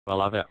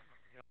We'll have it.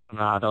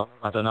 No,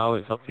 I don't know,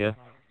 it's up to you.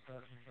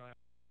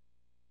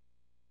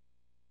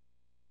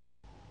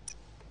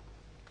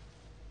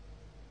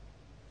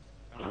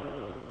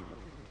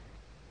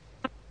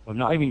 We've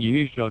not even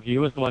used Jog,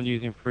 you was the one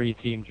using free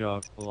team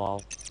Jog,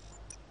 lol.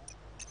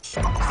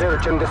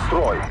 Search and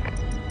destroy.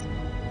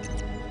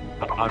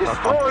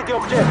 Destroy the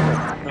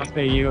objective. Must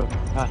be you,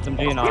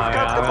 SMG and We've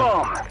got the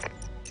bomb.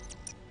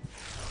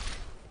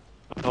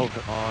 Oh, you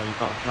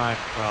got a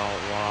sniper out,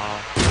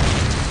 wow.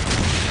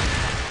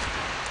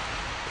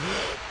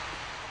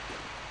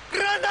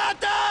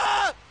 Granada!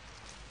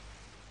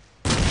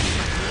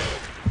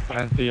 I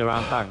can see you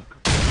around tank.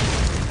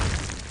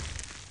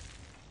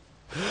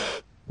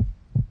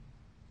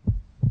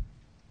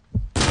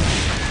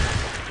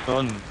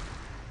 Son.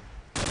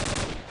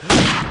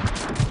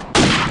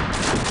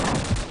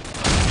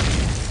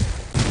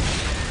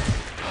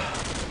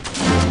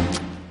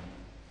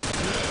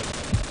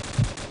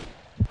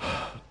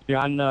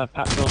 Behind the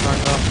petrol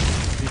tanker.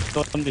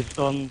 He's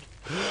stunned.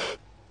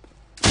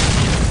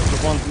 The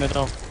one's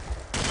middle.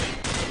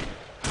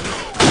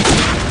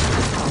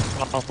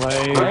 Well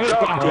played. Good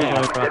job,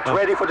 team. Get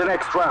ready for the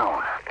next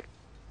round.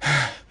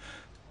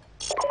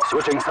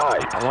 Switching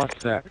sides. I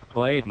watched it.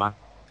 Played, man.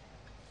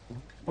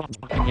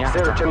 Fucking yes,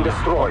 Search and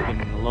destroy.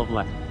 Fucking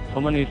lovely.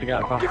 Someone needs to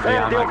get across.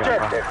 Defend the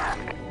objective.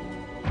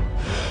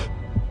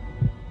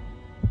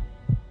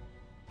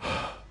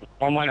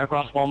 One went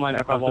across,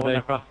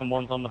 and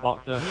one's on the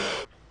boxer.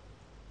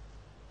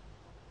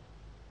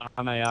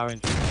 I'm AR in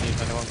to see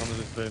if anyone's under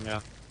this boom,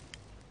 yeah.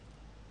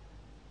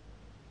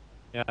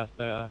 Yeah, stay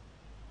there.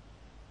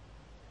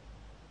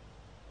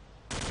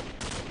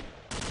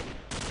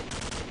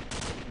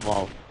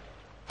 Wow.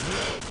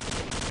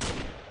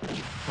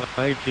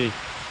 Hey, G.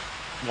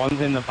 One's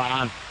in the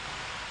van.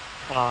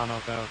 Oh, no,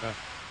 okay.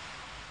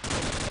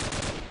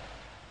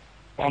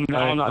 One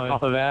down at the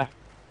top of there.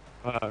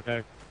 Oh,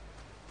 okay.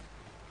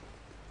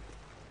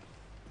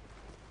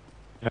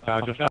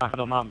 Yeah, just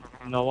middle map.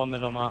 No one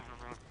middle map.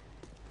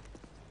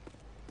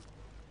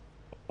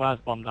 Where's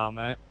bomb down,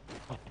 mate?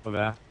 Over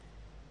there.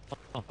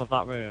 Top of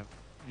that room.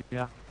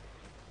 Yeah.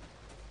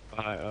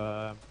 Right,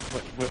 oh.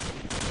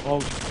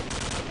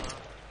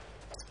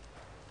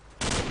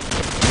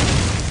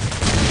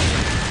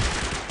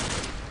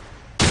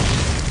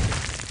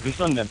 Have you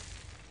stunned him?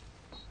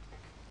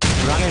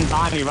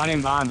 He ran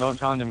in van, don't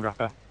challenge him,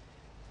 Grapper.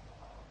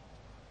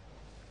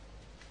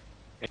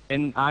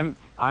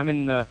 I'm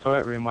in the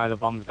turret room where the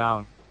bomb's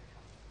down.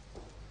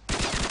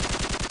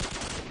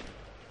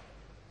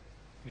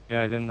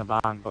 Yeah, he's in the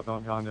van, but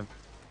don't challenge him.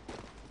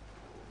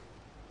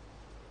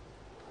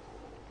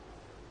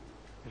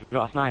 He's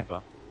got a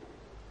sniper.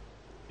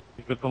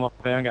 He could come up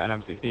here and get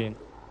an M16.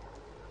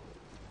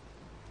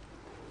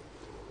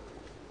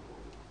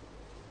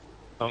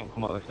 Don't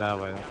come up the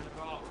stairway then.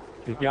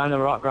 He's behind the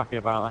rock, Grappy,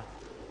 apparently.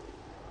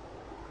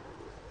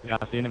 Yeah,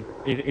 I've seen him.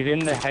 He's in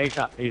the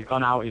haystack. He's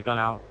gone out.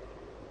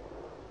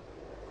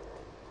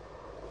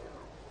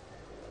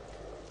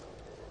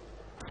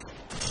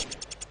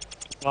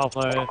 Well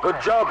played.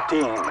 Good job,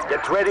 team.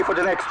 Get ready for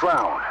the next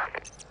round.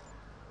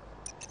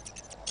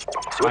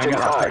 Switching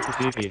sides.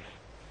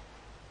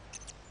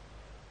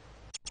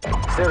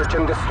 Search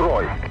and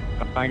destroy.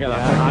 Try and get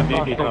that.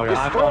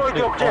 Destroy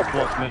the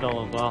objective.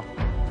 Middle as well.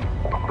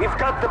 We've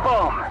got the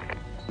bomb.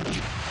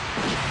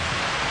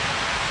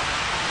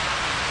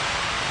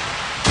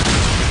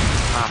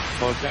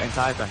 So get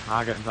inside then.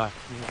 I'll get inside.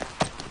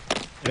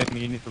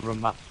 You need to run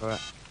maps for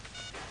it.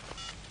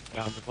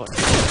 Yeah, I'm just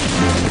looking.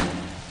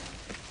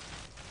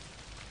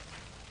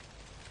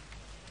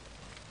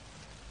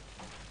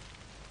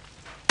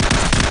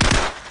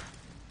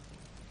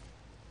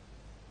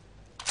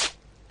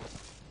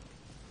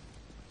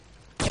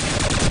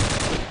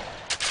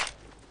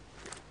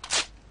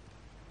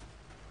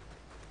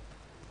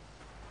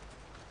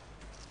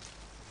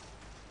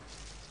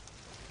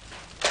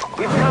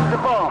 We've got the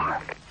bomb.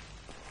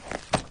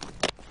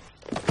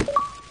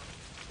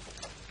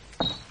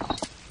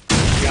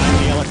 Behind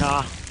the yellow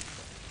car.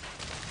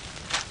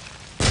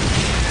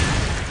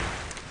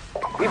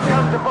 We've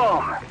got the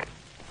bomb.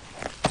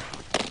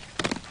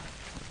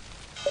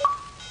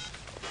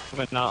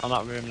 Coming out of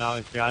that room now,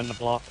 he's behind the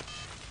block.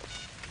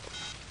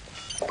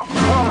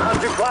 Bomb has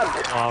been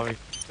planted. Oh, he's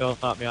still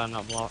sat behind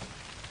that block.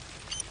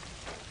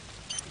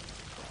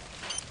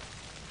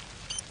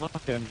 Look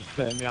at him just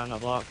sitting behind that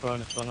block, throwing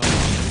his stun up.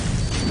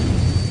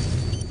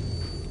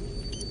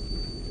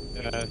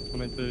 Yeah, he's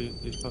coming through,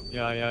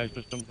 yeah, he's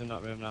just jumped in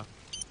that room now.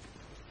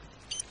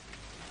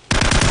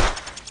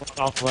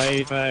 Well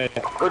played, mate.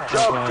 Good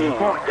job, team.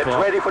 Get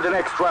ready for the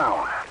next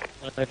round.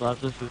 Well played, lads,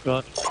 this is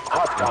good.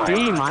 Half time.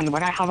 See, man,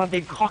 when I have a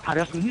big cock, I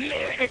just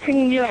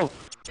you.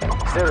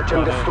 Search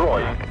and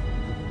destroy.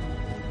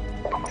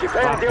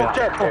 Defend the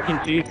objective. Fucking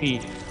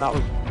two-piece. That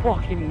was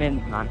fucking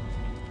mint, man.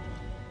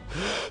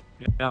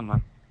 Yeah,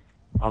 man.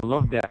 I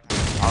loved it.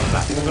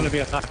 We're going to be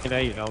attacking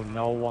A, you know.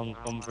 No one's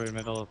come through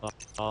middle of that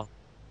all.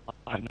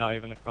 Like, not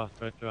even across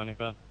bridge or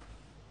anything.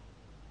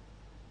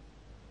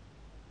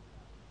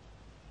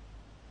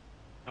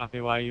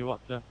 Happy, why you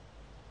watching?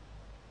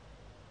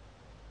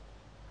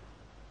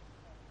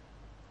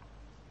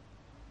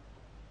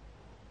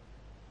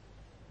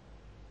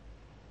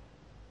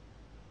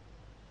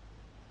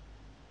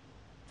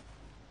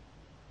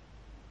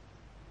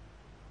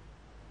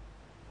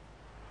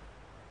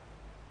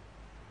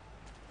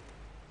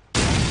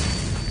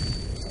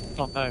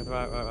 Top A,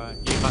 right.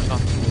 You back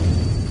off.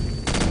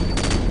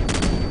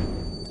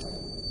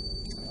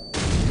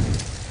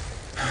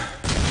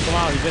 Come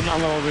out, he's in that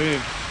little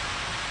room.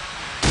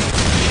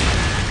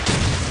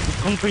 He's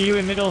come for you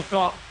in middle,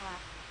 Scott.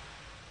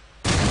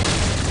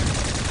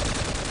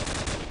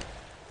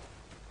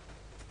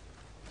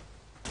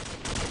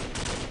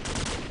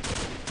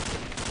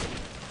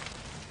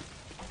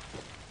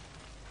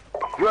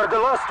 You are the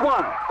last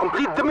one.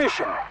 Complete the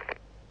mission.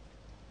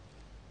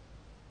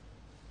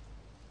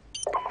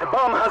 The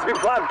bomb has been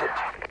planted.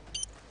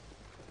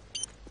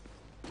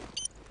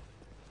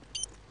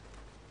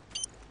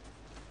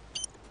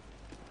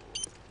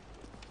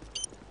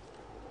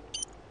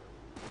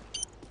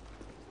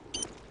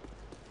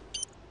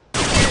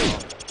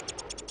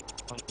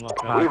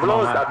 We've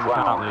lost that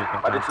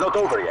round, but it's not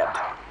over yet.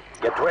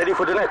 Get ready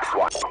for the next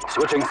one.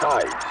 Switching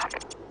sides.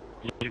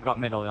 You've got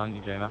middle, haven't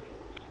you, Jamie?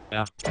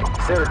 Yeah.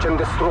 Search and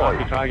destroy.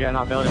 If you try getting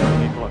that building,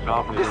 people are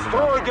sharp.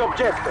 Destroy the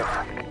objective.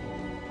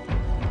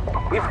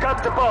 We've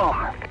got the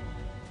bomb.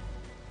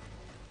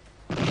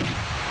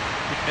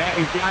 Yeah,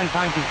 he's behind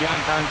tank,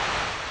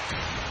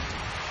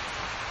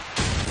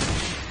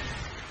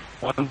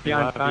 One's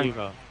behind tank.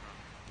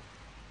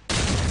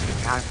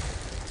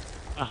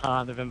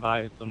 Haha, they've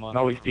invited someone.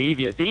 No, it's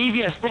Devious.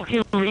 Devious,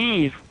 fucking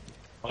leave!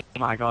 Oh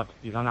my god,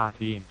 he's on our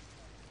team.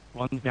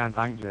 One's behind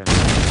tank, Jim. So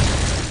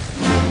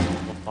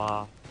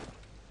far.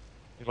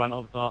 He went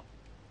up top.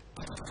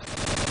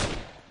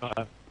 Got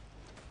him.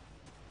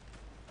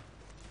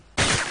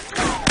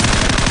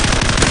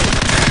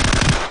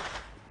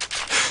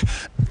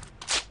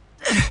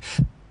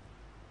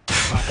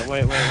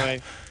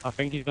 Wait. I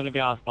think he's gonna be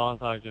our spawn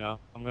side, you know.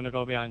 I'm gonna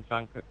go behind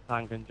tank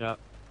and jet.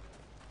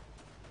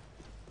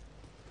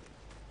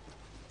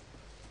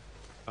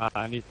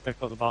 I need to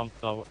pick up the bomb,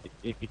 so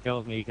if he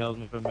kills me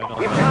from middle.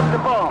 We've got the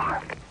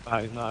bomb!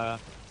 Right, he's not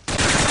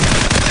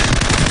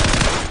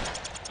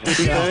Get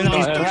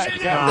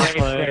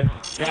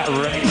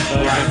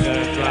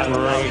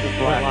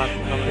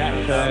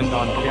turned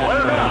on.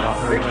 Well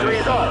done. Victory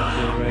is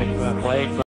ours.